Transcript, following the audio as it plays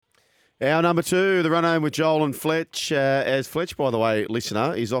Our number 2, the run home with Joel and Fletch. As Fletch, by the way,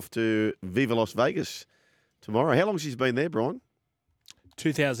 listener, is off to Viva Las Vegas tomorrow. How long has he been there, Brian?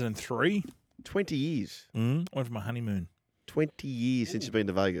 2003. 20 years. Went for my honeymoon. 20 years since you've been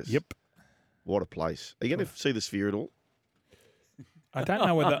to Vegas. Yep. What a place. Are you going to see the Sphere at all? I don't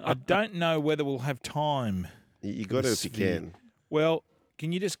know whether we'll have time. You got to if you can. Well,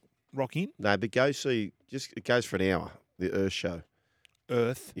 can you just rock in? No, but go see. It goes for an hour. The Earth show.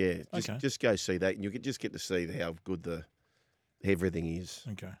 Earth. Yeah, Okay. just go see that, and you just get to see how good everything is.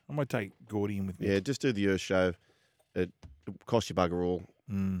 Okay. I might take Gordy in with me. Yeah, just do the Earth show. It costs you bugger all.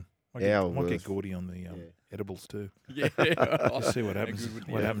 Might get Gordy on the edibles too. Yeah. Just see what happens.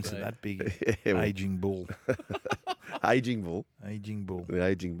 What happens to that big aging bull? Aging bull. Aging bull. The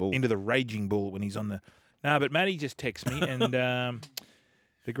aging bull. Into the raging bull when he's on the. No, but Matty just texted me and.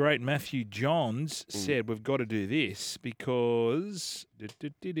 The great Matthew Johns said we've got to do this because there's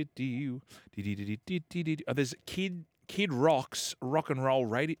Kid Rock's rock and roll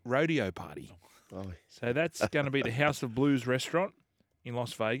rodeo party. Oh. So that's going to be the House of Blues restaurant in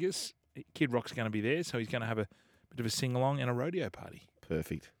Las Vegas. Kid Rock's going to be there, so he's going to have a bit of a sing-along and a rodeo party.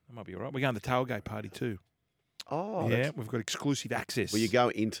 Perfect. That might be all right. We're going to the tailgate party too. Oh, yeah, we've got exclusive access. Will you go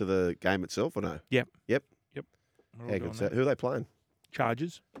into the game itself or no? Yep. How good's that? Who are they playing?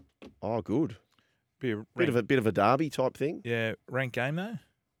 Chargers. Oh, good. Bit of a derby type thing. Yeah, ranked game though.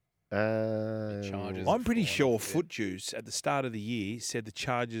 Chargers. I'm pretty sure Foot Juice at the start of the year said the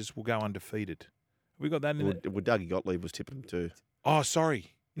Chargers will go undefeated. Have we got that in it? Well, Dougie Gottlieb was tipping them too. Oh,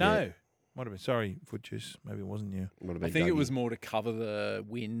 sorry. No. Yeah. Might have been. Sorry, Foot Juice. Maybe it wasn't you. I think it was more to cover the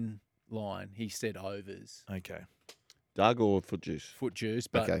win line. He said overs. Okay. Doug or Foot Juice? Foot Juice,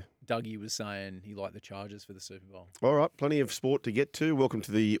 but Okay. Dougie was saying he liked the Chargers for the Super Bowl. All right, plenty of sport to get to. Welcome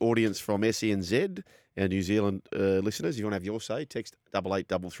to the audience from SENZ, our New Zealand listeners. If you want to have your say, text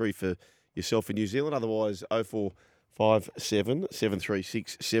 8833 for yourself in New Zealand. Otherwise, 0457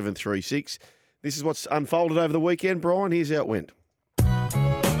 736 736. This is what's unfolded over the weekend. Brian, here's how it went.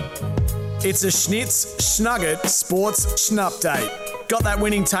 It's a Schnitz Schnugget Sports Schnupdate. Got that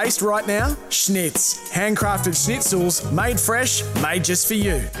winning taste right now? Schnitz. Handcrafted schnitzels, made fresh, made just for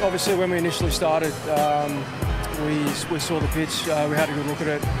you. Obviously, when we initially started, we saw the pitch, we had a good look at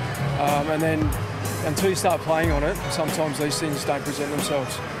it, and then until you start playing on it, sometimes these things don't present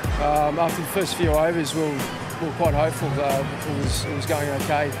themselves. After the first few overs, we were quite hopeful that it was going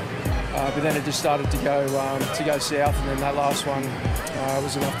okay, but then it just started to go south, and then that last one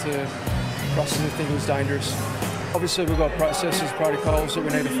was enough for us to think it was dangerous. Obviously, we've got processes, protocols that we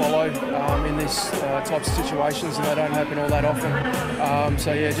need to follow in these types of situations, and they don't happen all that often.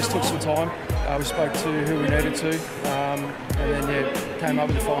 So, it just took some time. We spoke to who we needed to, and then, came up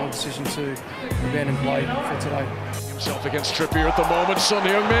with the final decision to abandon play for today. Himself against Trippier at the moment, Son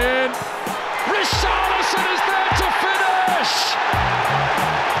Heung-min. Richarlison is there to finish!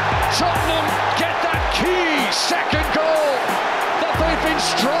 Tottenham get that key second goal that they've been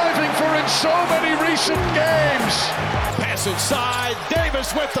striving for in so many recent games. Pass inside,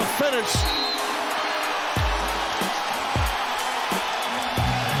 Davis with the finish.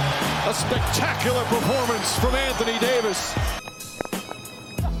 A spectacular performance from Anthony Davis.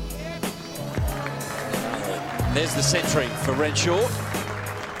 There's the century for Renshaw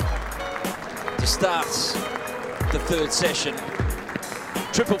to start the third session.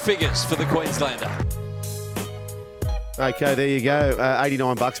 Triple figures for the Queenslander. Okay, there you go.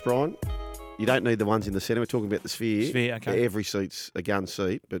 $89, Brian. You don't need the ones in the centre. We're talking about the Sphere. Sphere, okay. Every seat's a gun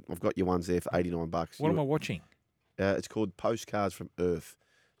seat, but I've got your ones there for $89. What am I watching? It's called Postcards from Earth.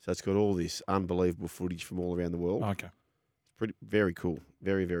 So it's got all this unbelievable footage from all around the world. Okay. It's very cool.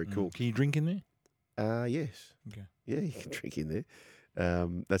 Very, very cool. Can you drink in there? Yes. Okay. Yeah, you can drink in there.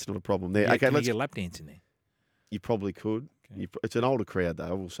 That's not a problem there. Yeah, okay, can let's. you get a lap dance in there? You probably could. Okay. It's an older crowd, though.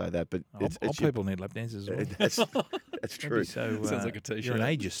 I will say that, but Old people need lap dances as well. That's true. So, Sounds like a t-shirt. You're an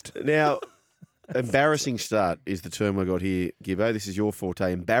ageist. Now, embarrassing start is the term I got here, Gibbo. This is your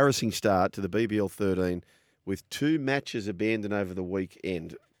forte. Embarrassing start to the BBL 13 with 2 matches abandoned over the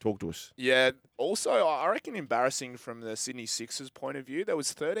weekend. Talk to us. Yeah, also, I reckon embarrassing from the Sydney Sixers point of view. There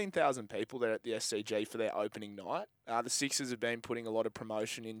was 13,000 people there at the SCG for their opening night. The Sixers have been putting a lot of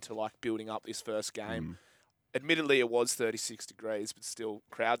promotion into building up this first game. Admittedly, it was 36 degrees, but still,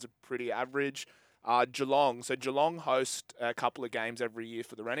 crowds are pretty average. Geelong. So Geelong host a couple of games every year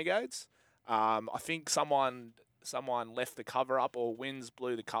for the Renegades. I think someone left the cover up, or winds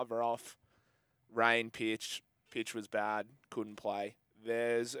blew the cover off. Rain, pitch was bad, couldn't play.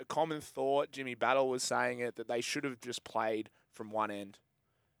 There's a common thought, Jimmy Battle was saying it, that they should have just played from one end.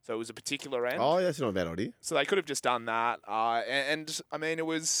 So it was a particular end. Oh, that's not a bad idea. So they could have just done that. And I mean, it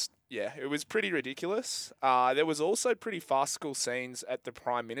was Yeah, it was pretty ridiculous. There was also pretty farcical scenes at the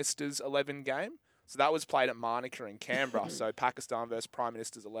Prime Minister's 11 game. So that was played at Manuka in Canberra. So Pakistan versus Prime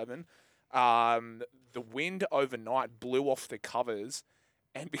Minister's 11. The wind overnight blew off the covers,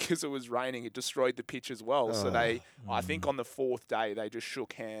 and because it was raining, it destroyed the pitch as well. So I think on the fourth day, they just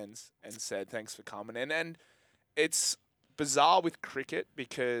shook hands and said, thanks for coming. And it's bizarre with cricket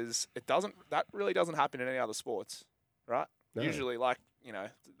because that really doesn't happen in any other sports, right? No. Usually,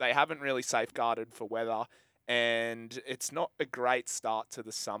 they haven't really safeguarded for weather, and it's not a great start to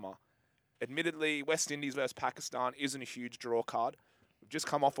the summer. Admittedly, West Indies versus Pakistan isn't a huge draw card. We've just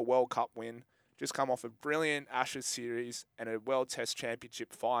come off a World Cup win, just come off a brilliant Ashes series and a World Test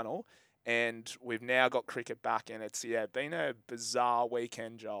Championship final, and we've now got cricket back, and it's been a bizarre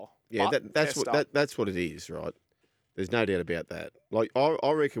weekend, Joel. Yeah, But that's what it is, right? There's no doubt about that. Like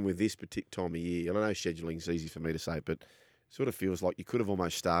I reckon with this particular time of year, and I know scheduling's easy for me to say, but it sort of feels like you could have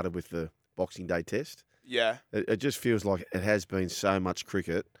almost started with the Boxing Day test. Yeah. It just feels like it has been so much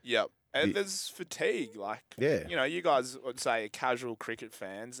cricket. Yep. And there's fatigue. You guys would say are casual cricket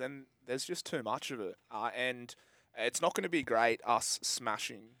fans, and there's just too much of it. And it's not going to be great us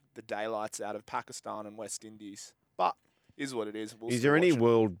smashing the daylights out of Pakistan and West Indies. But is what it is. Is there any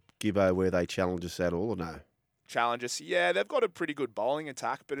world, Gibbo, where they challenge us at all or no? Challenge us? Yeah, they've got a pretty good bowling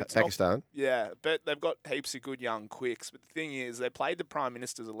attack, but it's Pakistan? but they've got heaps of good young quicks. But the thing is, they played the Prime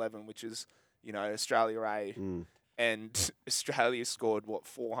Minister's 11, which is, Australia A. And Australia scored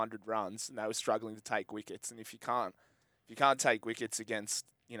 400 runs, and they were struggling to take wickets. And if you can't take wickets against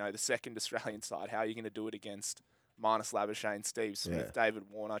the second Australian side, how are you going to do it against Marnus Labuschagne, Steve Smith, David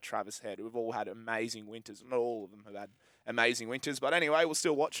Warner, Travis Head, who have all had amazing winters? Not all of them have had amazing winters, but anyway, we'll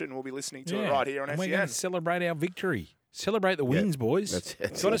still watch it and we'll be listening to it right here on and SEN. We're going to celebrate our victory. Celebrate the wins, boys.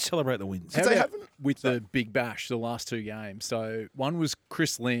 That's Got to celebrate the wins. How about with the Big Bash, the last two games? So one was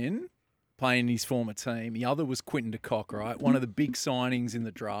Chris Lynn playing his former team. The other was Quinton de Kock, right? One of the big signings in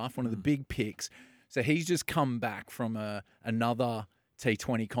the draft, one of the big picks. So he's just come back from another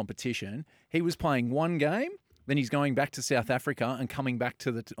T20 competition. He was playing one game, then he's going back to South Africa and coming back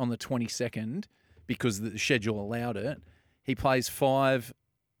to on the 22nd because the schedule allowed it. He plays 5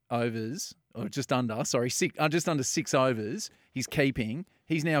 overs, or just under 6 overs. He's keeping.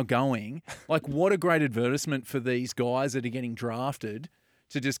 He's now going. Like, what a great advertisement for these guys that are getting drafted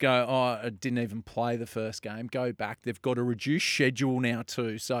to just go, I didn't even play the first game, go back. They've got a reduced schedule now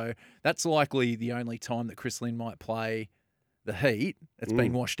too. So that's likely the only time that Chris Lynn might play the Heat. It's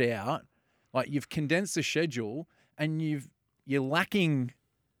been washed out. Like, you've condensed the schedule and you're lacking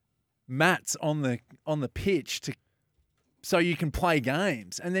mats on the pitch so you can play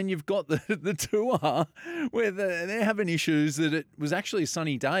games. And then you've got the tour where they're having issues that it was actually a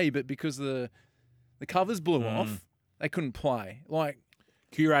sunny day, but because the covers blew off, they couldn't play. Like,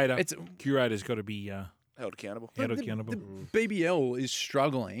 Curator's got to be held accountable. accountable. The BBL is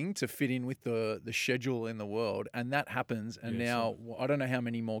struggling to fit in with the schedule in the world, and that happens. And now I don't know how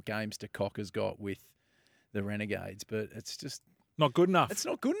many more games de Kock has got with the Renegades, but it's just not good enough. It's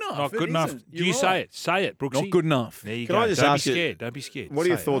not good enough. Not good enough. You're You right. say it. Say it, Brooksy. Not good enough. There you Can go. I just Don't ask be you- scared. Don't be scared. What are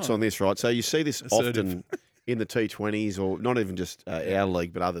your Say it. thoughts on this, right? So you see this Assertive. often in the T20s, or not even just our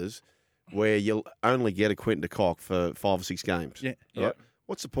league, but others, where you'll only get a Quinton de Kock for 5 or 6 games. Yeah. Right?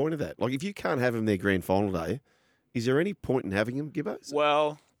 What's the point of that? Like, if you can't have him their grand final day, is there any point in having him, Gibbo?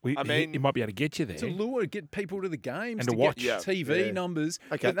 Well, I He mean, might be able to get you there. To lure, get people to the games, And to watch. get Yeah. TV Yeah. numbers.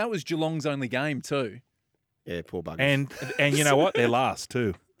 Okay. But that was Geelong's only game too. Yeah, poor buggers. And you know what? They're last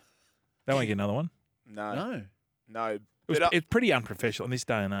too. They won't get another one. no. It's But, pretty unprofessional in this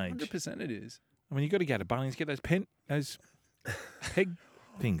day and age. 100% it is. I mean, you got to go to Bunnings, get those peg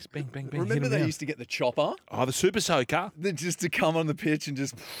things. Bang, bang, bang. hit Remember 'em they down. used to get the chopper Oh, the Super Soaker. just to come on the pitch and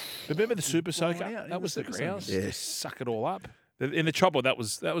just Remember the Super Blow it Soaker? out in That was the the Super grouse. Soaker. Yeah. Just suck it all up. In the chopper, that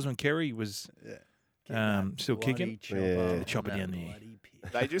was when Kerry was still bloody kicking. chopper Yeah. on The chopper that down there. bloody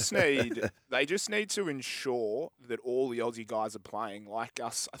pitch. they just need to ensure that all the Aussie guys are playing. Like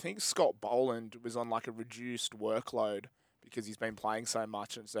us, I think Scott Boland was on like a reduced workload because he's been playing so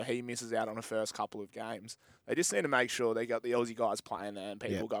much, and so he misses out on the first couple of games. They just need to make sure they got the Aussie guys playing there and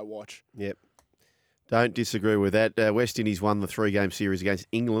people go watch. Yep. Don't disagree with that. West Indies won the 3-game series against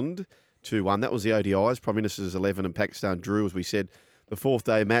England 2-1. That was the ODIs. Prime Minister's 11 and Pakistan drew, as we said. The 4th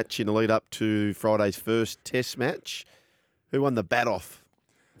day match in the lead up to Friday's first test match. Who won the bat off?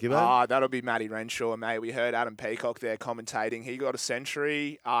 Gibbo? That'll be Matty Renshaw, mate. We heard Adam Peacock there commentating. He got a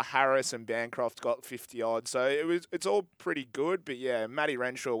century. Harris and Bancroft got 50 odd. So it's all pretty good. But yeah, Matty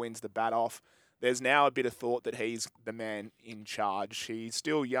Renshaw wins the bat off. There's now a bit of thought that he's the man in charge. He's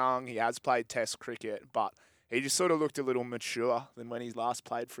still young. He has played Test cricket, but he just sort of looked a little mature than when he last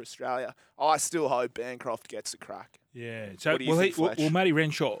played for Australia. I still hope Bancroft gets a crack. Yeah. So What do you think, Fletch? will Matty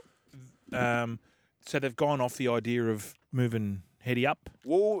Renshaw? So they've gone off the idea of moving Heady up.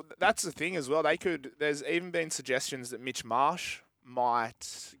 Well, that's the thing as well. There's even been suggestions that Mitch Marsh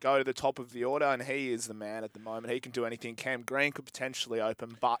might go to the top of the order, and he is the man at the moment. He can do anything. Cam Green could potentially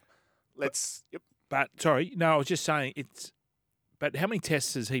open, but yep. But sorry, no, I was just saying it's. But how many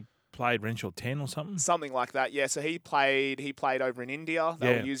tests has he played? Renshaw 10 or something? Something like that, yeah. So he played over in India.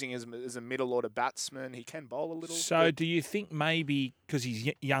 They Yeah. were using him as a middle order batsman. He can bowl a little. So but- do you think maybe because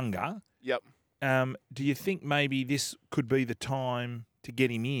he's younger? Yep. Do you think maybe this could be the time to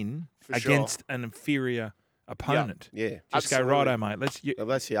get him in For sure. against an inferior opponent? Yeah. Just Absolutely. go, righto, mate. Well,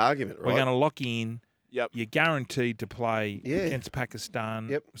 that's the argument, right? We're going to lock you in. Yep. You're guaranteed to play Yeah. against Pakistan.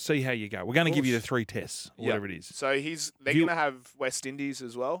 Yep. See how you go. We're going to give you the course. 3 tests, or Yep. whatever it is. So they're You- going to have West Indies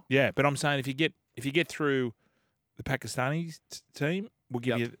as well. Yeah, but I'm saying if you get through the Pakistani team, we'll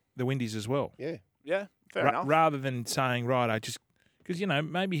give Yep. you the Windies as well. Yeah. Yeah, fair enough. Rather than saying, righto, just because,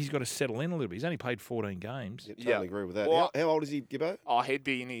 maybe he's got to settle in a little bit. He's only played 14 games. Yeah, totally Yeah. agree with that. Well, how old is he, Gibbo? Oh, he'd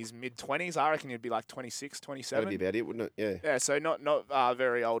be in his mid-20s. I reckon he'd be like 26, That'd 27. be about it, wouldn't it? Yeah. Yeah, so not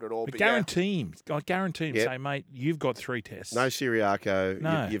very old at all. But But guarantee him. I guarantee him. Yep. Say, mate, you've got 3 tests. No Siriaco.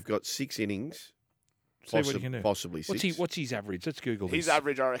 No. You've got 6 innings. See what you can do. Possibly 6. What's his average? Let's Google his this.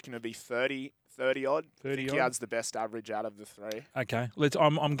 average, I reckon, would be 30 odd. 30 I think odd? he adds the best average out of the 3. Okay.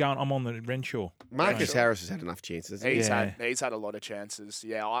 I'm on the Renshaw. Marcus Right. Harris has had enough chances. Hasn't he? He's had a lot of chances.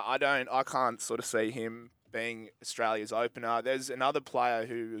 Yeah, I can't sort of see him being Australia's opener. There's another player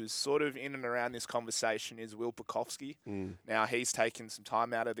who is sort of in and around this conversation is Will Pukovski. Now he's taken some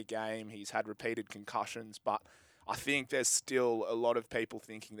time out of the game. He's had repeated concussions, but I think there's still a lot of people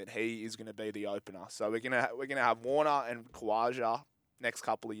thinking that he is going to be the opener. So we're gonna have Warner and Khawaja next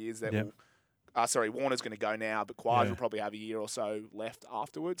couple of years. That Yep. will. Warner's going to go now, but Khawaja will probably have a year or so left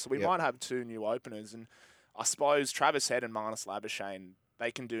afterwards. So we Yep. might have 2 new openers, and I suppose Travis Head and Marnus Labuschagne,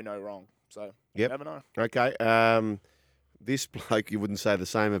 they can do no wrong. So you Yep. never know. Okay. This bloke you wouldn't say the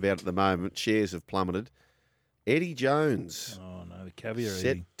same about at the moment. Shares have plummeted. Eddie Jones Oh, no, the caviar set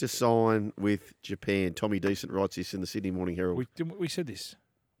eating. to sign with Japan. Tommy Decent writes this in the Sydney Morning Herald. We said this.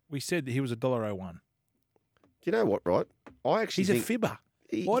 We said that he was $1.01. Do you know what, right? I actually He's a think fibber.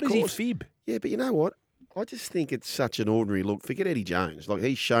 he- Why of does he course. fib? Yeah, but you know what? I just think it's such an ordinary look. Forget Eddie Jones. Like,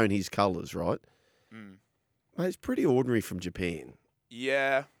 he's shown his colours, right? Mate, it's pretty ordinary from Japan.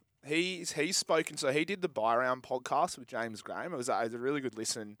 Yeah, he's spoken. So he did the Buy Round podcast with James Graham. It was a really good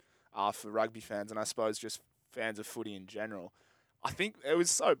listen for rugby fans, and I suppose just fans of footy in general. I think it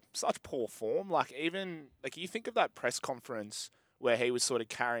was such poor form. Like you think of that press conference where he was sort of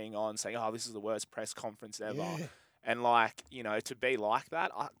carrying on, saying, "Oh, this is the worst press conference ever," Yeah. and to be like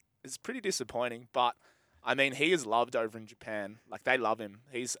that, it's pretty disappointing. But I mean, he is loved over in Japan. Like, they love him.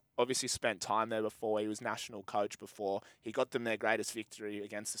 He's obviously spent time there before. He was national coach before. He got them their greatest victory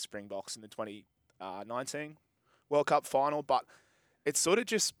against the Springboks in the 2019 World Cup final. But it's sort of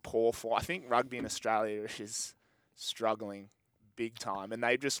just poor form. I think rugby in Australia is struggling big time. And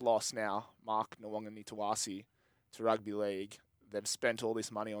they've just lost now Mark Nwanga-Nitawasi to rugby league. They've spent all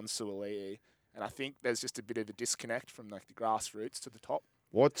this money on Suaalii. And I think there's just a bit of a disconnect from the grassroots to the top.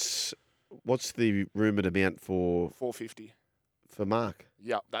 What's the rumoured amount for $450. Mark?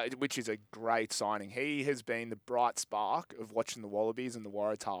 Yeah, which is a great signing. He has been the bright spark of watching the Wallabies and the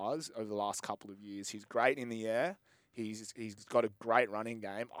Waratahs over the last couple of years. He's great in the air. He's got a great running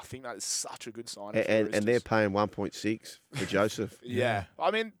game. I think that is such a good signing. And they're paying 1.6 for Joseph. Yeah.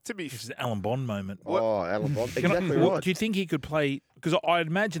 I mean, to be This is the Alan Bond moment. Oh, Alan Bond. Can I- Exactly what- right. Do you think he could play? Because I'd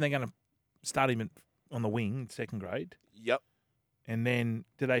imagine they're going to start him on the wing, second grade. Yep. And then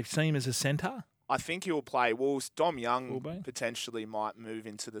do they see him as a centre? I think he'll play. Well, Dom Will Young be? potentially might move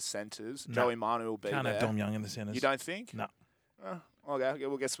into the centres. No. Joey Manu will be Can't there. have Dom Young in the centres. You don't think? No, Okay,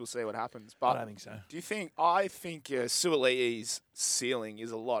 well, guess we'll see what happens. I But don't think so. do you think? I think Suaalii's ceiling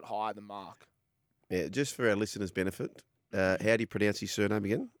is a lot higher than Mark. Yeah, just for our listeners' benefit, how do you pronounce his surname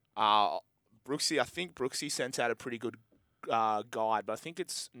again? Brooksy, I think Brooksy sent out a pretty good guide, but I think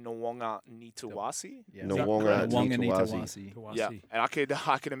it's Nwanga-Nitawasi. Yeah. Nwanga Nitawasi. Yeah, and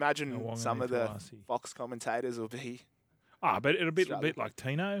I could imagine Nwanga some of the Nitawasi. Fox commentators will be. But it'll be a Struggle. bit like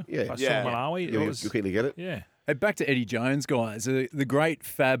Tino. Yeah. Like Yeah. Malawi. It You'll was, quickly get it. yeah. Hey, back to Eddie Jones, guys. The great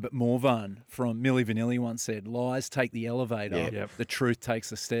Fab Morvan from Milli Vanilli once said, "Lies take the elevator, Yeah. Yep. the truth takes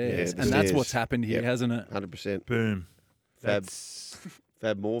the stairs." Yeah, the and that's stairs. what's happened here, Yep. hasn't it? 100%. Boom. Fab. That's,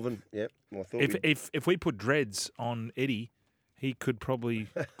 Fab Morvan. Yep. I thought if we put dreads on Eddie, he could probably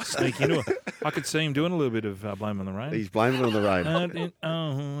sneak into it. I could see him doing a little bit of blame on the rain. He's blaming it on the rain.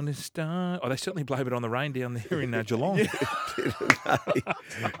 They certainly blame it on the rain down there in Geelong.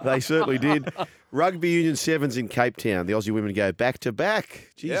 They certainly did. Rugby Union Sevens in Cape Town. The Aussie women go back to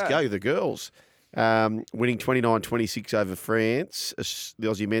back. Geez, go the girls. Winning 29-26 over France. The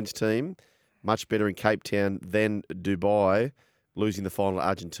Aussie men's team, much better in Cape Town than Dubai, losing the final to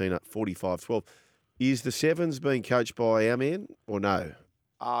Argentina 45-12. Is the Sevens being coached by our man or no?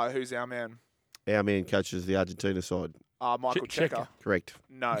 Who's our man? Our man coaches the Argentina side. Michael Checker. Correct.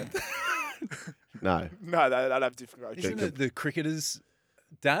 No. No. No, they'd have different coaches. Isn't it the cricketer's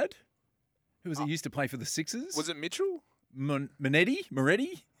dad? Who was it? Used to play for the Sixers? Was it Mitchell?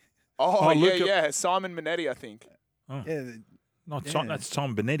 Moretti? Oh, yeah. Simon Minetti, I think. Oh. Yeah. That's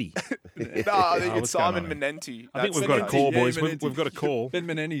Tom Benetti. No, I think it's Simon Menenti. I think we've got a call, boys. We've got a call. Ben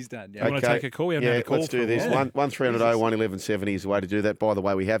Menenni's dad. You want to take a call? We haven't had a call let's do this. 1-300-11170 is the way to do that. By the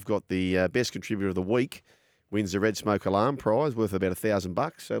way, we have got the best contributor of the week wins the Red Smoke Alarm prize worth about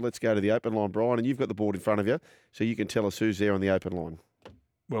 $1,000. So let's go to the open line, Brian, and you've got the board in front of you, so you can tell us who's there on the open line.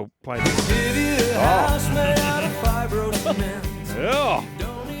 Well, play this. Oh.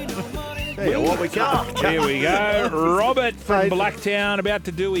 Hey, what we got? Here we go. Robert from Blacktown about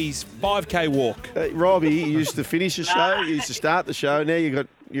to do his 5K walk. Robbie, you used to finish the show. You used to start the show. Now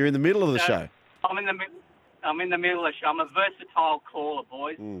you're in the middle of the show. I'm in the middle of the show. I'm a versatile caller,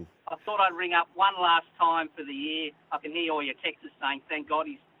 boys. I thought I'd ring up one last time for the year. I can hear all your texts saying, thank God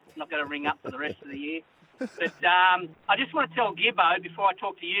he's not going to ring up for the rest of the year. But I just want to tell Gibbo, before I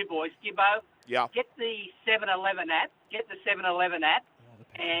talk to you boys, Gibbo, get the 7-Eleven app. Get the 7-Eleven app.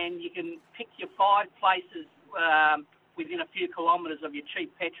 And you can pick your 5 places within a few kilometres of your cheap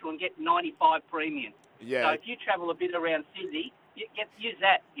petrol and get 95 premium. Yeah. So if you travel a bit around Sydney, use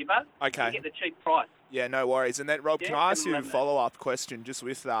that, Gibbo. Okay. You get the cheap price. Yeah, no worries. And then, Rob, can I ask you a follow-up question just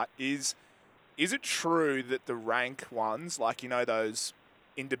with that? Is it true that the rank ones, like, those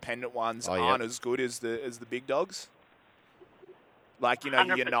independent ones, aren't as good as the big dogs? Like, the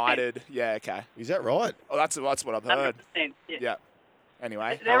 100%. United. Yeah, okay. Is that right? Oh, that's what I've heard. 100%, Yeah.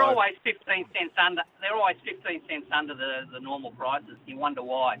 Anyway, they're always 15 cents under. They're always 15 cents under the normal prices. You wonder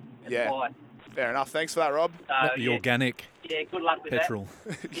why. That's why. Fair enough. Thanks for that, Rob. Not the organic. Yeah, good luck with petrol.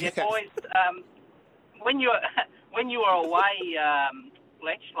 That. Boys. When you were away,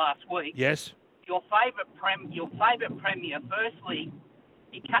 Fletch, last week. Yes. Your favourite premier. Firstly,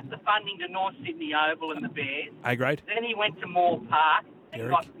 he cut the funding to North Sydney Oval and the Bears. A grade. Then he went to Moore Park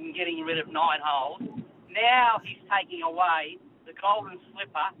and getting rid of 9 holes. Now he's taking away the Golden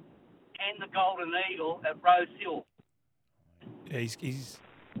Slipper and the Golden Eagle at Rose Hill. Yeah, he's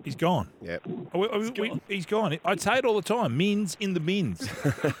gone. Yep. He's gone. I'd say it all the time. Mins in the bins.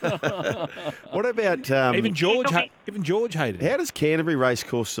 What about even George hated it. How does Canterbury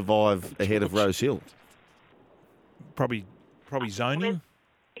Racecourse survive ahead of Rose Hill? Probably zoning.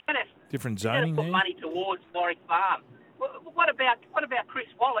 Different zoning put there. Money towards Warwick Farm. What about Chris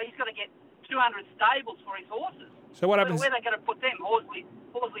Waller? He's got to get 200 stables for his horses. So what happens? Where are they going to put them? Horsley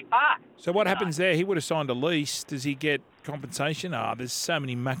Park. So what happens there? He would have signed a lease. Does he get compensation? There's so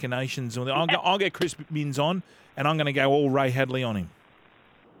many machinations. I'll get Chris Mins on, and I'm going to go all Ray Hadley on him.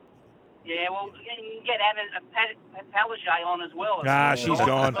 Yeah, well, you can get Anna Palaszczuk on as well. She's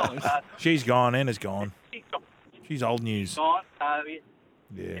gone. She's gone. Anna's gone. She's old news. Gone.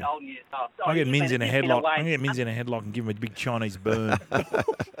 Yeah. Old news. I'll get Mins in a headlock. I'm going to get Mins in a headlock and give him a big Chinese burn.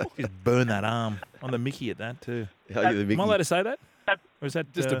 Just burn that arm. On the Mickey at that too. Oh, you're the Mickey. Am I allowed to say that? Or is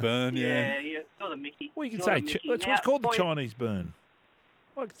that just a burn? Yeah, not the Mickey. Well, you can say that's what's called the Chinese burn.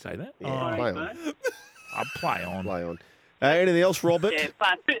 I can say that. Yeah, play on. I'll play on. Play on. Anything else, Robert? Yeah,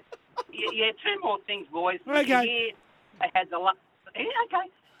 fun. Yeah, 2 more things, boys. Okay. Here, they had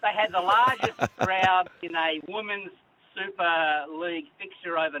the largest crowd in a women's Super League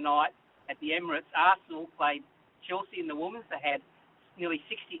fixture overnight at the Emirates. Arsenal played Chelsea in the women's. They had nearly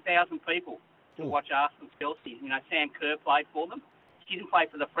 60,000 people to watch Arsenal-Chelsea. Sam Kerr played for them. She didn't play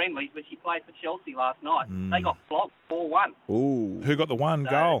for the friendlies, but she played for Chelsea last night. They got flogged 4-1. Ooh. Who got the one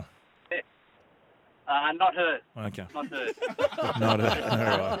goal? Not her. Okay. Not her. Not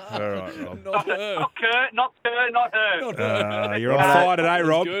her. All right, Rob. Not Kerr, not her. You're on fire today,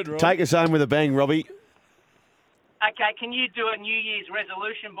 Rob. Good, Rob. Take us home with a bang, Robbie. Okay, can you do a New Year's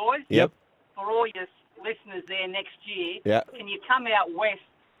resolution, boys? Yep. For all your listeners there next year, Yep. Can you come out west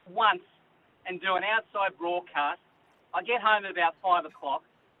once and do an outside broadcast? I get home about 5 o'clock.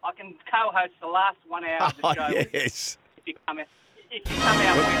 I can co-host the last 1 hour of the show. Yes. If you come out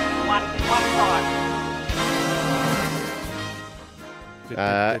west one time.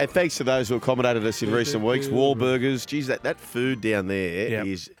 And thanks to those who accommodated us in recent weeks. Wahlburgers, geez, that food down there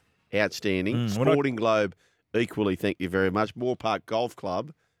is outstanding. Sporting Globe, equally, thank you very much. Moore Park Golf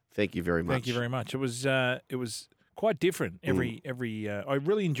Club, thank you very much. Thank you very much. It was quite different. Every I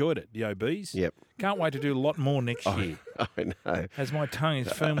really enjoyed it. The OBs. Yep. Can't wait to do a lot more next year. I know. As my tongue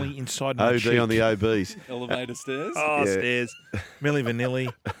is firmly inside my OB cheek. on the OBs. Elevator stairs. Oh, stairs. Milli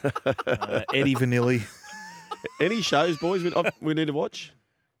Vanilli. Eddie Vanilli. Any shows, boys, we need to watch?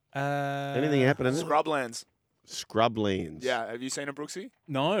 Anything happening? Scrublands. Scrublands. Yeah, have you seen it, Brooksy?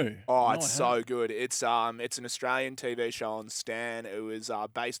 No. Oh, it's so good. It's an Australian TV show on Stan. It was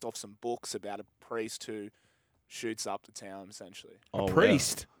based off some books about a priest who shoots up the town, essentially. A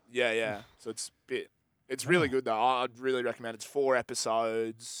priest? Yeah. So it's really good, though. I'd really recommend it. It's 4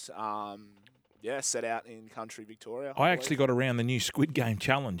 episodes. Set out in country Victoria. I actually got around the new Squid Game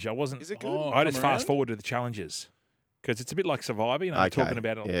challenge. I wasn't. Is it good? I just fast forward to the challenges because it's a bit like Survivor. You know, Okay. talking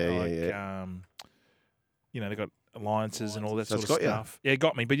about it they've got alliances and all that sort of stuff. Yeah, it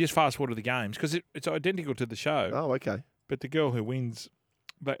got me. But you just fast forward to the games because it's identical to the show. Oh, okay. But the girl who wins,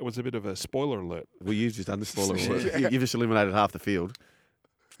 that was a bit of a spoiler alert. Well, you've just done the spoiler alert. You've just eliminated half the field.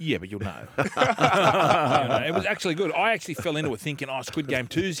 Yeah, but you'll know. It was actually good. I actually fell into it thinking, Squid Game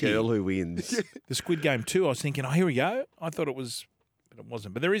 2's here. Girl who wins. The Squid Game 2, I was thinking, here we go. I thought it was, but it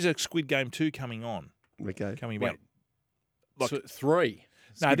wasn't. But there is a Squid Game 2 coming on. Okay. Coming out. So 3.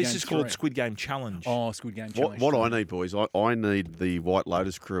 No, this is called Squid Game Challenge. Oh, Squid Game Challenge. What I need, boys, I need the White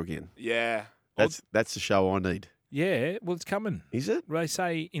Lotus crew again. Yeah. That's the show I need. Yeah, well, it's coming. Is it? They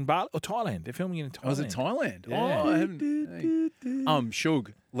say in Bali or Thailand. They're filming it in Thailand. Oh, is it Thailand? Yeah. Oh, I haven't.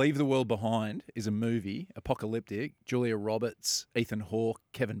 Shug, Leave the World Behind is a movie, apocalyptic. Julia Roberts, Ethan Hawke,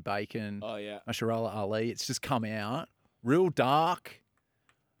 Kevin Bacon, Mahershala Ali. It's just come out. Real dark.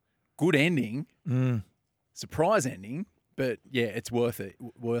 Good ending. Surprise ending. But yeah, it's worth it.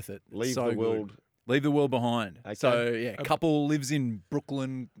 Leave so the world. Good. Leave the world behind. Okay. So yeah, couple lives in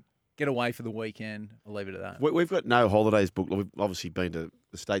Brooklyn. Get away for the weekend. I'll leave it at that. We've got no holidays booked. We've obviously been to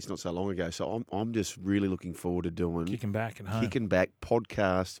the States not so long ago, so I'm just really looking forward to doing Kicking back at home.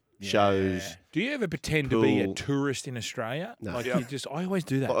 Podcast shows. Do you ever pretend to be a tourist in Australia? No. Like I always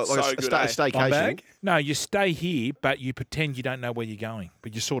do that. Like So a good, eh? staycation. No, you stay here, but you pretend you don't know where you're going,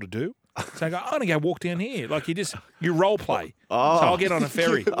 but you sort of do. So I go, I'm going to go walk down here. Like you role play. Oh. So I'll get on a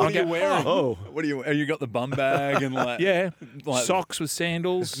ferry. What are you wearing? Oh. What are you? You got the bum bag and like like socks with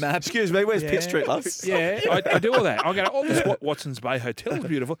sandals. Excuse me, where's Pitt Street, love? Yeah, I do all that. I go, this Watson's Bay Hotel is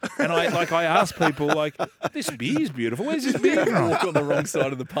beautiful, and I ask people like, this beer's beautiful. Where's this beer from? walk on the wrong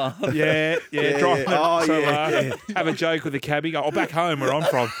side of the path. Yeah. Drive. Oh, So, yeah. have a joke with the cabbie. Go, back home where I'm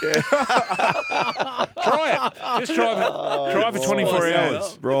from. Try it. Just drive it. Drive for 24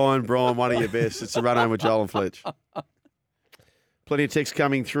 hours. Brian, one of your best. It's the run home with Joel and Fletch. Plenty of text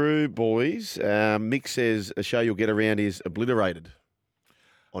coming through, boys. Mick says a show you'll get around is Obliterated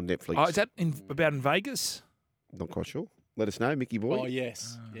on Netflix. Oh, is that about in Vegas? Not quite sure. Let us know, Mickey boy. Oh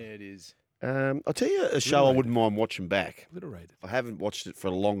yes, yeah, it is. I'll tell you a show I wouldn't mind watching back. Obliterated. I haven't watched it for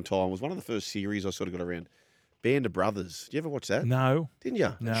a long time. It was one of the first series I sort of got around. Band of Brothers. Did you ever watch that? No. Didn't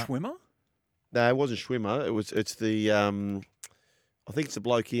you? No. Schwimmer? No, it wasn't Schwimmer. It's the I think it's the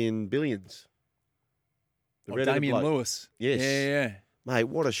bloke in Billions. The redheaded Damian bloke. Lewis. Yes. Yeah. Mate,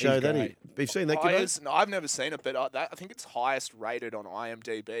 what a show that is. great. Have you seen that, kiddo? I've never seen it, but I think it's highest rated on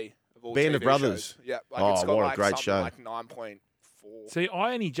IMDb of all Band of TV Brothers. shows. Yeah, Oh, it's got what a like great something show. like 9.4. See,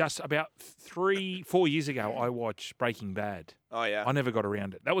 I only just about 3-4 years ago I watched Breaking Bad. Oh yeah. I never got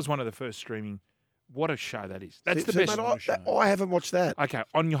around it. That was one of the first streaming. What a show that is. That's the See, best. mate, I haven't watched that. Okay,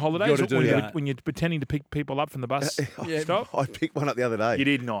 on your holidays, You gotta do that. when you're pretending to pick people up from the bus stop. I picked one up the other day. You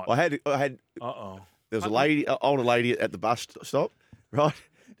did not. I had. Uh-oh. There was a lady, older lady at the bus stop, right?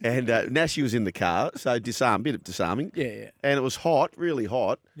 And now she was in the car, so bit of disarming. Yeah. And it was hot, really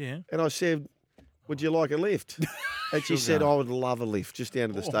hot. Yeah. And I said, "Would you like a lift?" And she said, "I would love a lift just down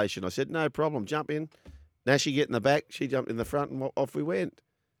to the station." I said, "No problem, jump in." Now she get in the back, she jumped in the front, and off we went.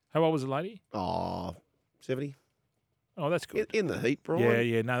 How old was the lady? Oh, 70. Oh, that's good. In the heat, Brian.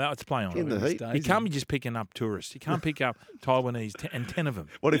 Yeah. No, that's play on. In the heat. You can't be just picking up tourists. You can't pick up Taiwanese and 10 of them.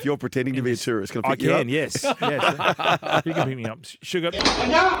 What if you're pretending to be a tourist? Can I I pick you up? can, yes. You can pick me up. Sugar.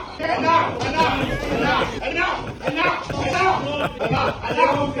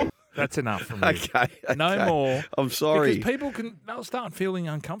 That's enough from me. Okay. No more. I'm sorry. Because people they'll start feeling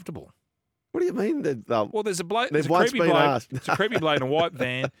uncomfortable. What do you mean? Well, there's a bloke. There's There's a once creepy been bloke. asked. It's a creepy bloke in a white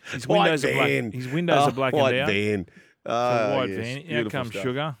van. His White windows are black. van. His windows are blackened white out. van. It's a white yes. van. Out Beautiful comes stuff.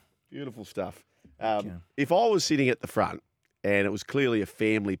 Sugar. Beautiful stuff. If I was sitting at the front and it was clearly a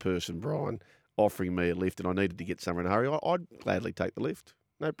family person, Brian, offering me a lift and I needed to get somewhere in a hurry, I'd gladly take the lift.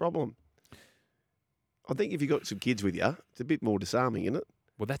 No problem. I think if you've got some kids with you, it's a bit more disarming, isn't it?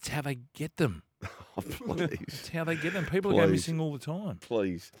 Well, that's how they get them. Oh, please. That's how they get them. People go missing all the time.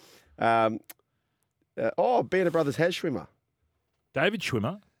 Please. Banner Brothers has Schwimmer. David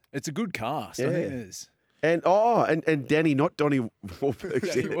Schwimmer. It's a good cast. Yeah. I think it is. And Danny, not Donnie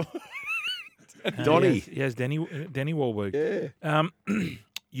Wahlberg. Donnie. He has Danny Wahlberg.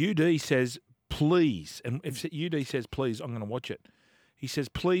 Yeah. UD says, please, and if UD says please, I'm going to watch it. He says,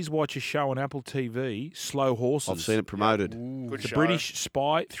 please watch a show on Apple TV, Slow Horses. I've seen it promoted. Good It's a show. British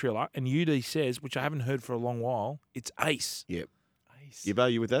spy thriller. And UD says, which I haven't heard for a long while, it's ace. Yep. Ace.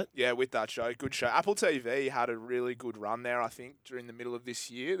 Yibbo, you with that? Yeah, with that show. Good show. Apple TV had a really good run there, I think, during the middle of this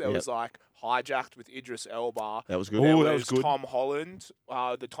year. There Yep. was like Hijacked with Idris Elba. That was good. There Oh, that was good. Tom Holland,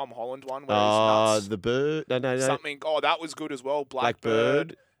 the Tom Holland one where he's nuts. The bird. No. Something. Oh, that was good as well. Blackbird.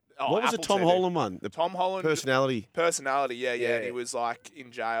 Blackbird. Oh, What was the Apple Tom TV. Holland one? The Tom Holland personality. yeah. Yeah. And he was like in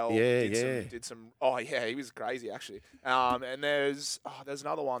jail. Yeah, did some. Oh yeah, he was crazy actually. And there's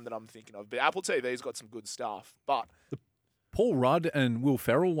another one that I'm thinking of. But Apple TV's got some good stuff. But Paul Rudd and Will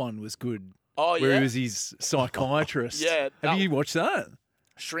Ferrell one was good. oh Where yeah, he was his psychiatrist. Yeah, Have that you watched that?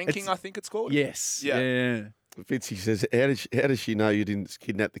 Shrinking. I think it's called. Yes. Yeah. Yeah. Fitzy says, how does she know you didn't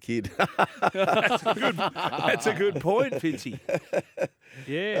kidnap the kid? That's a good point, Fitzy.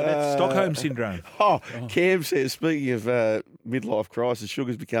 Yeah, that's Stockholm Syndrome. Cam says, speaking of midlife crisis,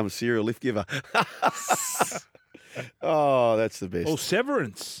 Sugar's become a serial lift giver. Oh, that's the best. Or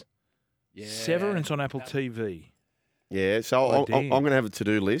Severance. Yeah. Severance on Apple TV. Yeah, so Oh, I'm damn. going to have a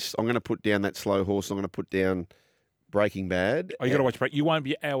to-do list. I'm going to put down that Slow Horse. I'm going to put down Breaking Bad. Oh, you got to watch Break. You won't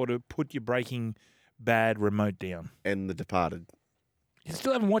be able to put your Breaking Bad remote down. And The Departed. You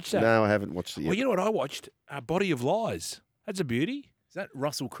still haven't watched that? No, I haven't watched it yet. Well, you know what I watched? Body of Lies. That's a beauty. Is that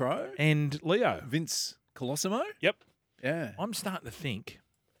Russell Crowe? And Leo. Vince Colosimo? Yep. Yeah. I'm starting to think,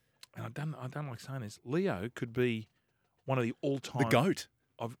 and I don't like saying this, Leo could be one of the all-time... The GOAT.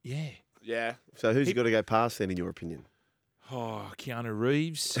 Yeah. Yeah. So who's got to go past then, in your opinion? Oh, Keanu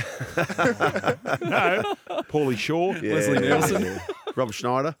Reeves. No. Paulie Shaw. Yeah, Leslie Nielsen. yeah. Rob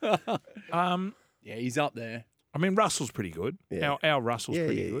Schneider. Yeah, he's up there. I mean, Russell's pretty good. Yeah. Our Russell's Yeah,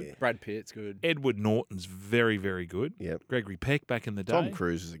 pretty yeah, good. yeah. Brad Pitt's good. Edward Norton's very, very good. Yep. Gregory Peck back in the day. Tom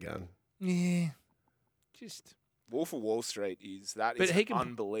Cruise is a gun. Yeah. Just... Wolf of Wall Street is But he can-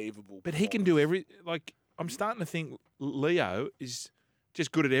 unbelievable. But he can do I'm starting to think Leo is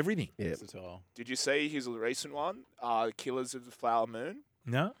just good at everything. Yeah. Versatile. Did you see his recent one? Killers of the Flower Moon.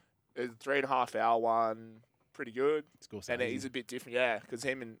 No? It's a 3.5 hour one. Pretty good. Scorsese. And he's a bit different, yeah, because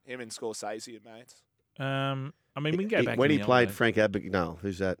him and Scorsese are mates. I mean, we can go back When to he the old played days. Frank Abagnale,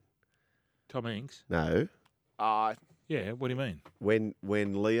 who's that? Tom Hanks. No. Yeah, what do you mean? When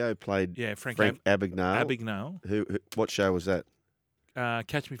Leo played Yeah, Frank Abagnale. Abagnale. Who? What show was that?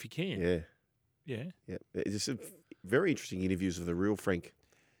 Catch Me If You Can. Yeah. Yeah. Yeah. It's some very interesting interviews of the real Frank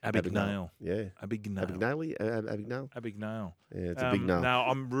Abagnale. Yeah. Abagnale. Abagnale? Abagnale. Yeah, it's a big no. No,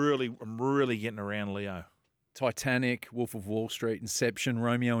 I'm really getting around Leo. Titanic, Wolf of Wall Street, Inception,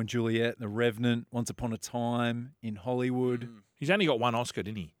 Romeo and Juliet, The Revenant, Once Upon a Time in Hollywood, He's only got one Oscar,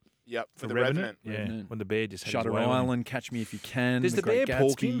 didn't he? Yep, for The Revenant. Yeah, Revenant. when the bear just had his Shutter way on him. Island, Catch Me If You Can, Does the Great bear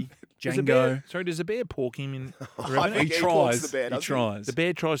pork Gatsby, him? Does the bear- Django. Sorry, does the bear pork him in The I Revenant? think He he porks tries. the bear, He doesn't he? tries. The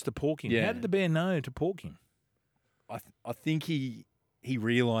bear tries to pork him. Yeah. How did the bear know to pork him? I think he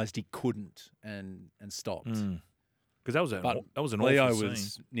realised he couldn't and stopped. Because that was an Leo awful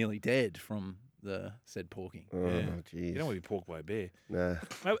was scene. nearly dead from the said porking. Oh, Yeah. jeez. You don't want to be porked by a bear. Nah.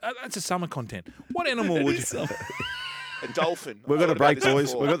 No, that's a summer content. What animal would you... A dolphin. We've got a I've thought break, about this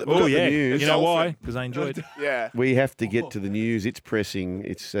boys. before. We've got Oh, the yeah. news. You know why? Dolphin. Because I enjoyed it. Yeah. We have to get to the news. It's pressing.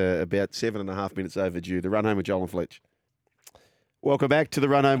 It's about 7.5 minutes overdue. The Run Home with Joel and Fletch. Welcome back to the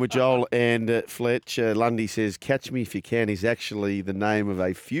Run Home with Joel and Fletch. Lundy says, Catch Me If You Can is actually the name of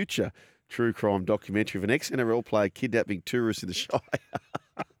a future true crime documentary of an ex-NRL player kidnapping tourists in the Shire.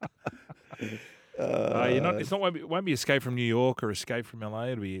 You're not. It won't be Escape from New York or Escape from LA.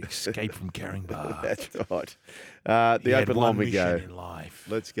 It'll be Escape from Caringbah. That's right. The He had open one line we go. mission in life.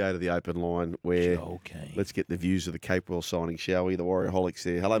 Let's go to the open line where Okay. let's get the views of the Capewell signing, shall we? The Warriorholics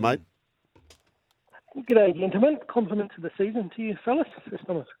there. Hello, mate. G'day, gentlemen. Compliment to the season to you, fellas. First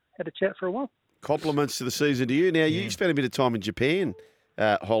time I've had a chat for a while. Compliments to the season to you. Now, you spent a bit of time in Japan,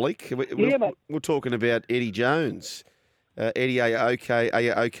 Holic. Yeah, mate. We're talking about Eddie Jones. Eddie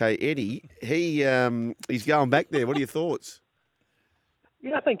Aoke Eddie. He's going back there. What are your thoughts?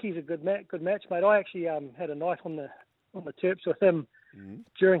 Yeah, I think he's a good match, mate. I actually had a night on the Terps with him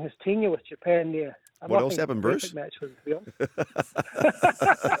during his tenure with Japan there What I else think happened, it's a Bruce? perfect match for them, to be honest.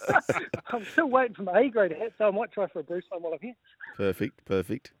 I'm still waiting for my A grade to hit, so I might try for a Bruce one while I'm here.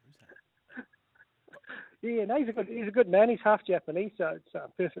 Perfect. Yeah, no, he's a good man. He's half Japanese, so it's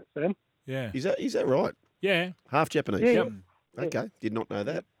perfect for him. Yeah. Is that right? Yeah. Half Japanese? Yeah. Okay, did not know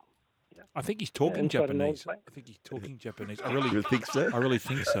that. I think he's talking inside the Japanese. North, mate. I think he's talking Japanese. I really You think so? I really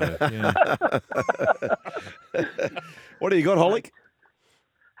think so. Yeah. What do you got, Holick?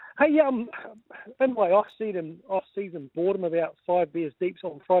 Hey, in my off-season boredom about 5 beers deep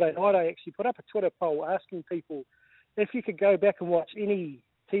on Friday night, I actually put up a Twitter poll asking people if you could go back and watch any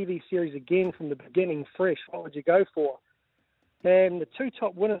TV series again from the beginning fresh, what would you go for? And the 2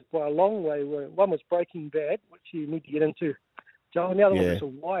 top winners by a long way were, one was Breaking Bad, which you need to get into, Joe, and the other one was The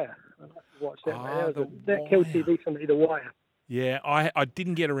Wire. I'd like to watch that. That killed TV for me, The Wire. Yeah, I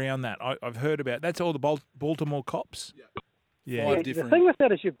didn't get around that. I've heard about that's all the Baltimore cops. Yeah. The thing with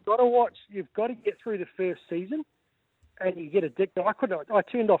that is you've got to get through the first season, and you get addicted. I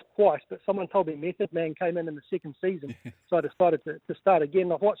turned off twice, but someone told me Method Man came in the second season, so I decided to start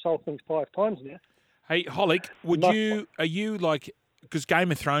again. I've watched the whole thing 5 times now. Hey, Holick, are you like, because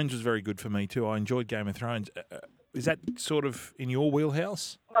Game of Thrones was very good for me too. I enjoyed Game of Thrones. Is that sort of in your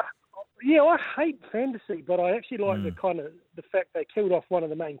wheelhouse? Yeah, I hate fantasy, but I actually like the fact they killed off one of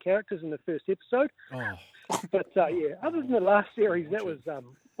the main characters in the first episode. Oh. But yeah, other than the last series, that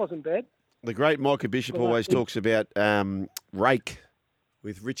wasn't bad. The great Micah Bishop always talks about Rake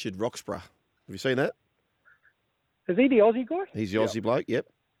with Richard Roxburgh. Have you seen that? Is he the Aussie guy? He's the Aussie bloke, yep.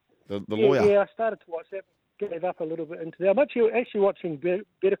 The lawyer. Yeah, I started to watch that, gave up a little bit into that. I'm actually watching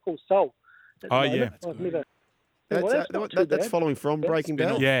Better Call Saul. Oh, yeah. I've never... That's following from Breaking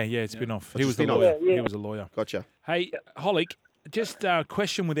Bad? Yeah, it's been off. He was the spin-off. lawyer. Yeah. He was a lawyer. Gotcha. Hey, Holick, just a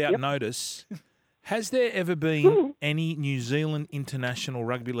question without notice. Has there ever been any New Zealand international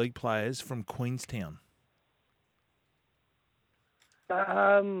rugby league players from Queenstown?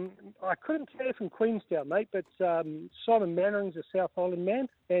 I couldn't tell you from Queenstown, mate, but Simon Mannering's a South Island man,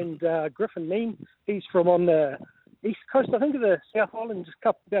 and Griffin Mean, he's from on the east coast, I think, of the South Island, just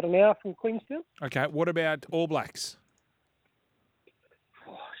about an hour from Queenstown. Okay, what about All Blacks?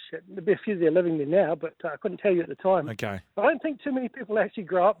 Oh, shit, there'd be a few there living there now, but I couldn't tell you at the time. Okay. I don't think too many people actually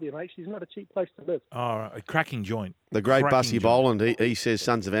grow up there, mate. It's not a cheap place to live. Oh, a cracking joint. The great Cracking Bussy joint. Boland, he says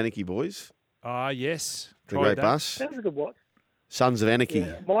Sons of Anarchy, boys. Ah, yes. The Tried great that. Bus. That was a good watch. Sons of Anarchy.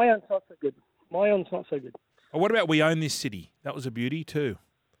 Yeah, Myon's not so good. Myon's not so good. Oh, what about We Own This City? That was a beauty too.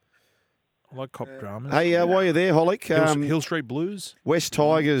 I like cop dramas. Hey, while you're there, Holick, Hill Street Blues. West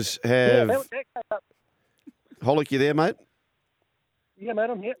Tigers have... that came up. Holick, you there, mate? Yeah, mate,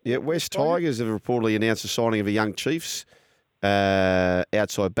 I'm here. Yeah, West Tigers have reportedly announced the signing of a young Chiefs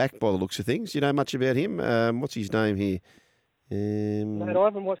outside back by the looks of things. Do you know much about him? What's his name here? Mate, I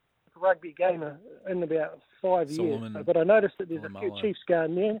haven't watched a rugby game in about 5 years, but I noticed that there's a few Chiefs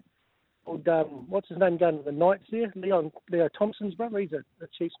going there. Called, what's his name going to the Knights there? Leo Thompson's brother. He's a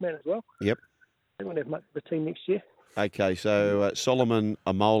Chiefs man as well. Yep. They won't have much of a team next year. Okay, so Solomon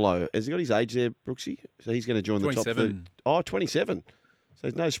Amolo. Has he got his age there, Brooksy? So he's going to join the top 30. Oh, 27. So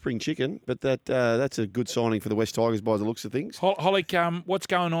there's no spring chicken, but that's a good signing for the West Tigers by the looks of things. Holick, what's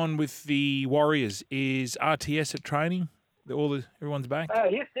going on with the Warriors? Is RTS at training? Everyone's back?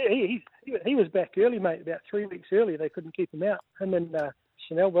 Yes, he was back early, mate, about 3 weeks early. They couldn't keep him out. Him and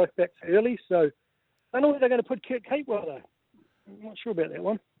Chanel both back early, so I don't know where they're going to put Kurt Capewell, though. I'm not sure about that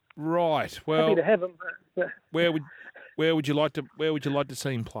one. Right. Well, happy to have him, but where would you like to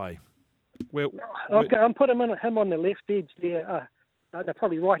see him play? I'm putting him on the left edge there. They're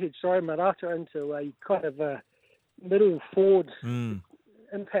probably right edge, sorry, Marata into a kind of a middle forward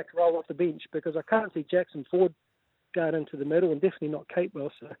impact role off the bench, because I can't see Jackson Ford going into the middle, and definitely not Capewell.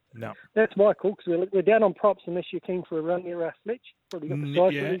 So no, that's my call, because we're down on props unless you're keen for a run near Fletch. Probably got the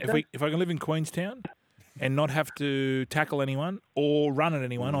size if I can live in Queenstown and not have to tackle anyone or run at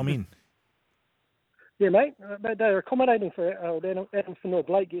anyone, I'm in. Yeah, mate. They're accommodating for Adam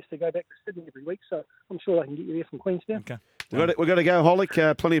Fanor-Blake gets to go back to Sydney every week, so I'm sure they can get you there from Queenstown. Okay. We've got to go,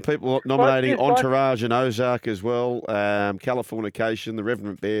 Holick. Plenty of people nominating Entourage and Ozark as well. Californication, The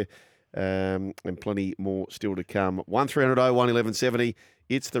Reverend Bear, and plenty more still to come. 1300 1170.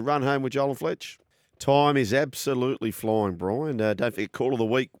 It's the Run Home with Joel and Fletch. Time is absolutely flying, Brian. Don't forget, Call of the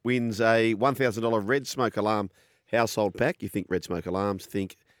Week wins a $1,000 Red Smoke Alarm household pack. You think Red Smoke Alarms,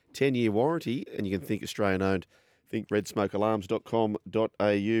 think 10-year warranty, and you can think Australian-owned. Think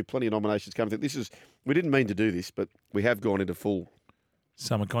redsmokealarms.com.au. Plenty of nominations coming. We didn't mean to do this, but we have gone into full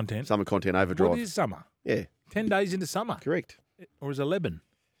summer content overdrive. What is summer? Yeah. 10 days into summer. Correct. Or is it 11?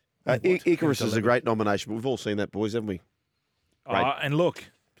 Icarus is a great nomination, but we've all seen that, boys, haven't we? And look,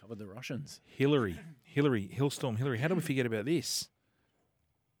 with the Russians. Hillstorm Hillary. How do we forget about this?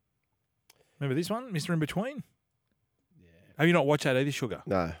 Remember this one, Mr. In Between? Yeah. Have you not watched that either, Sugar?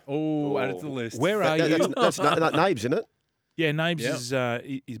 No. Oh, add it to the list. Where are you? That's Nabes, isn't it? Yeah, Nabes is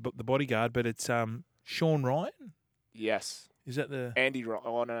the bodyguard, but it's Sean Ryan. Yes. Is that the Andy Ryan?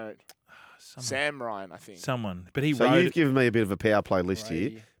 Oh no, Sam Ryan, I think. Someone, but he So wrote. you've given me a bit of a power play list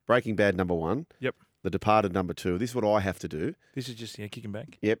here. Breaking Bad number 1. Yep. The Departed number 2. This is what I have to do. This is just kicking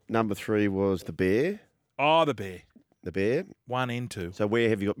back. Yep. Number 3 was The Bear. Oh, the Bear. The Bear. 1 and 2. So where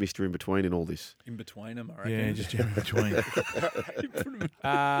have you got Mr. In Between in all this? In between them, I reckon. Yeah, just in between.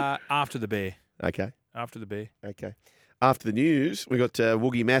 After the Bear. Okay. After the Bear. Okay. After the news, we got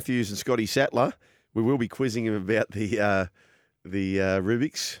Woogie Matthews and Scotty Sattler. We will be quizzing him about the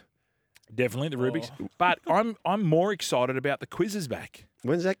Rubik's. Definitely the Rubik's. But I'm more excited about the quizzes back.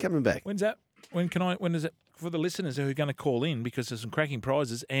 When's that coming back? When's that? When is it for the listeners who are going to call in because there's some cracking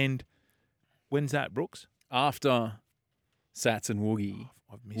prizes? And when's that, Brooks? After Sats and Woogie,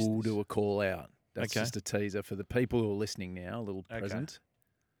 we'll this. do a call out. That's Okay. just a teaser for the people who are listening now. A little Okay. present.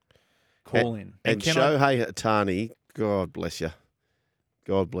 Call in. And Shohei Ohtani, God bless you.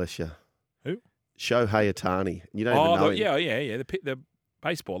 God bless you. Who? Shohei Ohtani. You don't even know him. yeah. The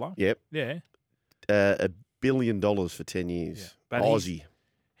baseballer. Yep. Yeah. $1 billion for 10 years. But Aussie.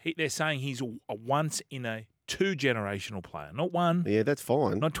 They're saying he's a once in a 2-generational player, not one, Yeah, that's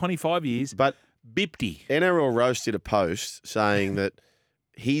fine. not 25 years, But 50. NRL Roast did a post saying that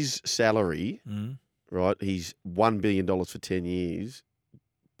his salary, Mm. right, he's $1 billion for 10 years,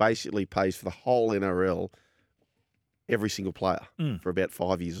 basically pays for the whole NRL, every single player, for about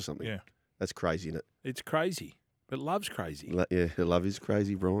 5 years or something. Yeah. That's crazy, isn't it? It's crazy, but love's crazy. Yeah, love is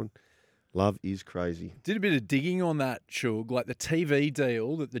crazy, Brian. Love is crazy. Did a bit of digging on that, Shug. Like the TV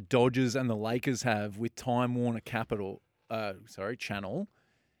deal that the Dodgers and the Lakers have with Time Warner Channel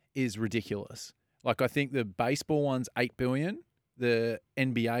is ridiculous. Like I think the baseball one's $8 billion, the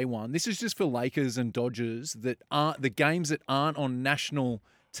NBA one. This is just for Lakers and Dodgers that aren't the games that aren't on national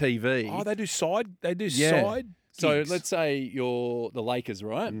TV. Oh, they do side. So gigs. let's say you're the Lakers,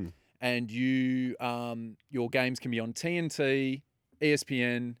 right? And you your games can be on TNT,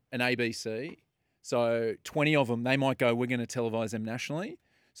 ESPN, and ABC. So 20 of them, they might go, we're going to televise them nationally.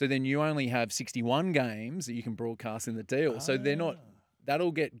 So then you only have 61 games that you can broadcast in the deal. So they're not. They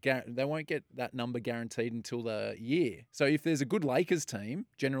won't get that number guaranteed until the year. So if there's a good Lakers team,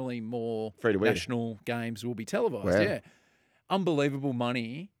 generally more national games will be televised. Wow. Yeah. Unbelievable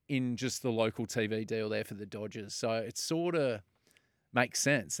money in just the local TV deal there for the Dodgers. So it sort of makes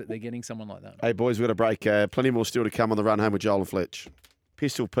sense that they're getting someone like that. Hey, boys, we've got a break. Plenty more still to come on the run home with Joel and Fletch.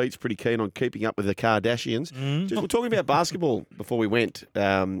 Pistol Pete's pretty keen on keeping up with the Kardashians. Just, we're talking about basketball before we went,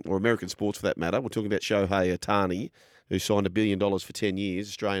 or American sports for that matter. We're talking about Shohei Ohtani, who signed $1 billion for 10 years,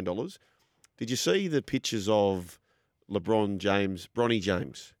 Australian dollars. Did you see the pictures of Bronny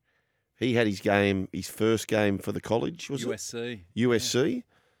James? He had his first game for the college, was USC. it? USC.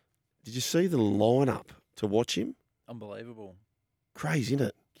 Did you see the lineup to watch him? Unbelievable. Crazy, isn't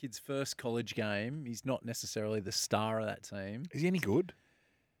it? Kid's first college game. He's not necessarily the star of that team. Is he any good?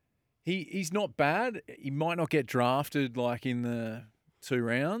 He's not bad. He might not get drafted like in the 2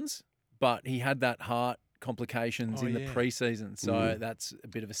 rounds, but he had that heart complications in the preseason, so that's a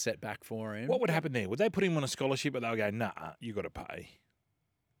bit of a setback for him. What would happen there? Would they put him on a scholarship, but they'll go, nah, you got to pay?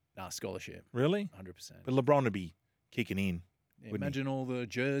 Nah, scholarship. Really? 100%. But LeBron would be kicking in. Yeah, imagine all the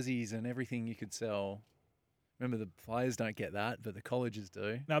jerseys and everything you could sell. Remember, the players don't get that, but the colleges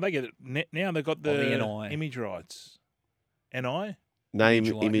do. No, they get it. Now they've got the NI. image rights. NI? Name,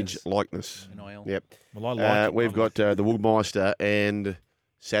 Image, image, likeness. NIL. Yep. Well, I like it. We've got the Woodmeister and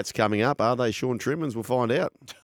Sats coming up. Are they Sean Trimmans? We'll find out.